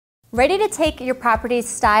Ready to take your property's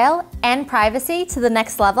style and privacy to the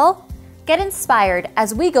next level? Get inspired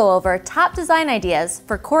as we go over top design ideas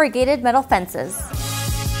for corrugated metal fences.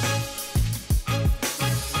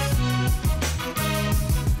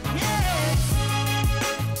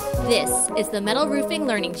 This is the Metal Roofing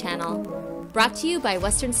Learning Channel, brought to you by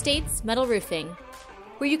Western States Metal Roofing,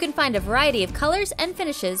 where you can find a variety of colors and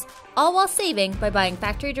finishes, all while saving by buying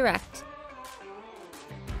factory direct.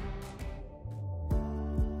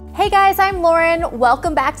 Hey guys, I'm Lauren.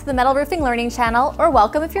 Welcome back to the Metal Roofing Learning Channel, or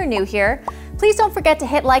welcome if you're new here. Please don't forget to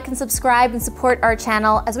hit like and subscribe and support our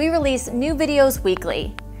channel as we release new videos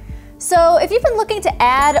weekly. So if you've been looking to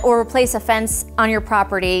add or replace a fence on your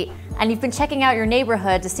property and you've been checking out your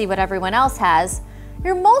neighborhood to see what everyone else has,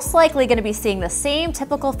 you're most likely going to be seeing the same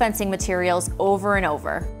typical fencing materials over and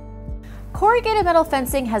over. Corrugated metal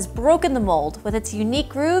fencing has broken the mold with its unique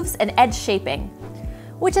grooves and edge shaping,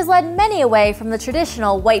 which has led many away from the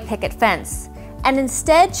traditional white picket fence, and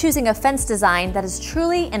instead choosing a fence design that is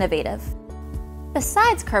truly innovative.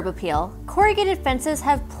 Besides curb appeal, corrugated fences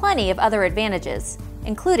have plenty of other advantages,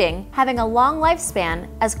 including having a long lifespan,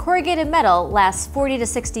 as corrugated metal lasts 40 to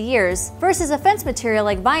 60 years versus a fence material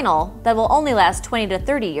like vinyl that will only last 20 to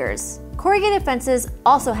 30 years. Corrugated fences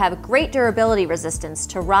also have great durability resistance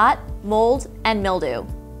to rot, mold, and mildew.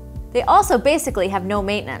 They also basically have no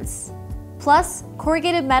maintenance. Plus,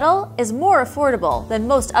 corrugated metal is more affordable than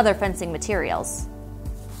most other fencing materials.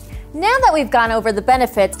 Now that we've gone over the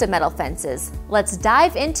benefits to metal fences, let's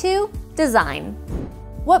dive into design.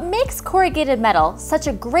 What makes corrugated metal such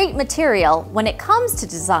a great material when it comes to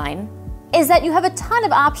design is that you have a ton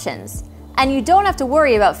of options, and you don't have to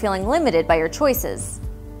worry about feeling limited by your choices.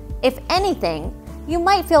 If anything, you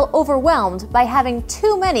might feel overwhelmed by having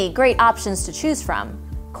too many great options to choose from.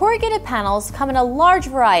 Corrugated panels come in a large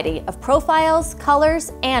variety of profiles,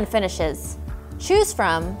 colors, and finishes. Choose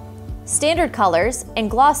from standard colors in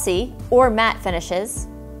glossy or matte finishes,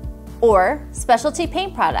 or specialty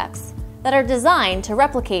paint products that are designed to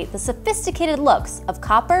replicate the sophisticated looks of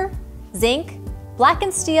copper, zinc,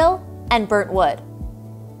 blackened steel, and burnt wood.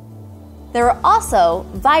 There are also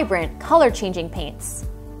vibrant color-changing paints,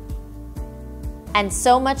 and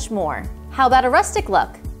so much more. How about a rustic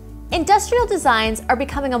look? Industrial designs are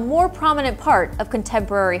becoming a more prominent part of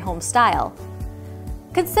contemporary home style.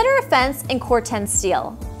 Consider a fence in Corten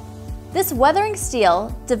steel. This weathering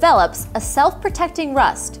steel develops a self-protecting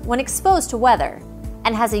rust when exposed to weather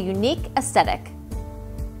and has a unique aesthetic.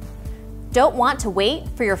 Don't want to wait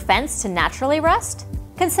for your fence to naturally rust?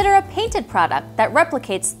 Consider a painted product that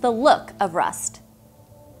replicates the look of rust.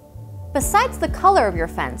 Besides the color of your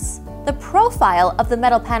fence, the profile of the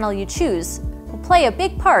metal panel you choose will play a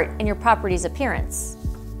big part in your property's appearance.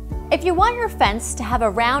 If you want your fence to have a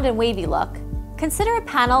round and wavy look, consider a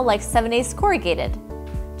panel like 7/8 corrugated.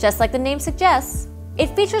 Just like the name suggests,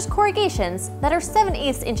 it features corrugations that are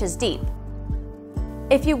 7/8 inches deep.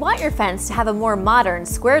 If you want your fence to have a more modern,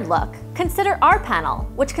 squared look, consider our panel,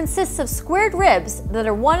 which consists of squared ribs that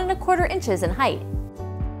are 1 1/4 inches in height.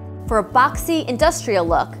 For a boxy, industrial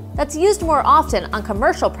look that's used more often on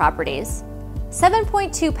commercial properties,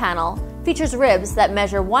 7.2 panel features ribs that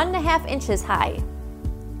measure 1 1/2 inches high.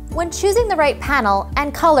 When choosing the right panel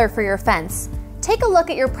and color for your fence, take a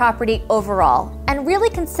look at your property overall and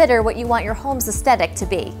really consider what you want your home's aesthetic to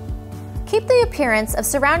be. Keep the appearance of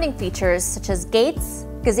surrounding features such as gates,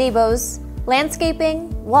 gazebos,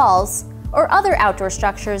 landscaping, walls, or other outdoor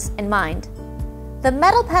structures in mind. The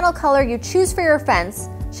metal panel color you choose for your fence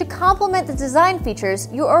should complement the design features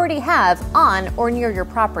you already have on or near your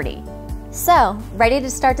property. So, ready to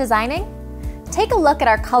start designing? Take a look at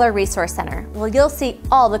our Color Resource Center, where you'll see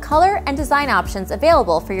all the color and design options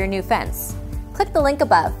available for your new fence. Click the link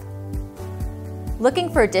above. Looking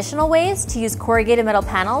for additional ways to use corrugated metal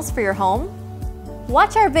panels for your home?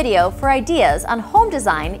 Watch our video for ideas on home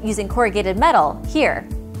design using corrugated metal here.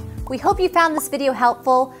 We hope you found this video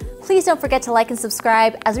helpful. Please don't forget to like and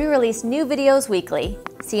subscribe as we release new videos weekly.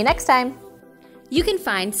 See you next time. You can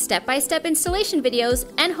find step-by-step installation videos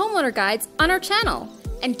and homeowner guides on our channel.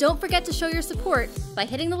 And don't forget to show your support by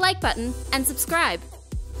hitting the like button and subscribe.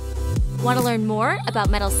 Want to learn more about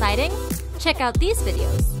metal siding? Check out these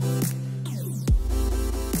videos.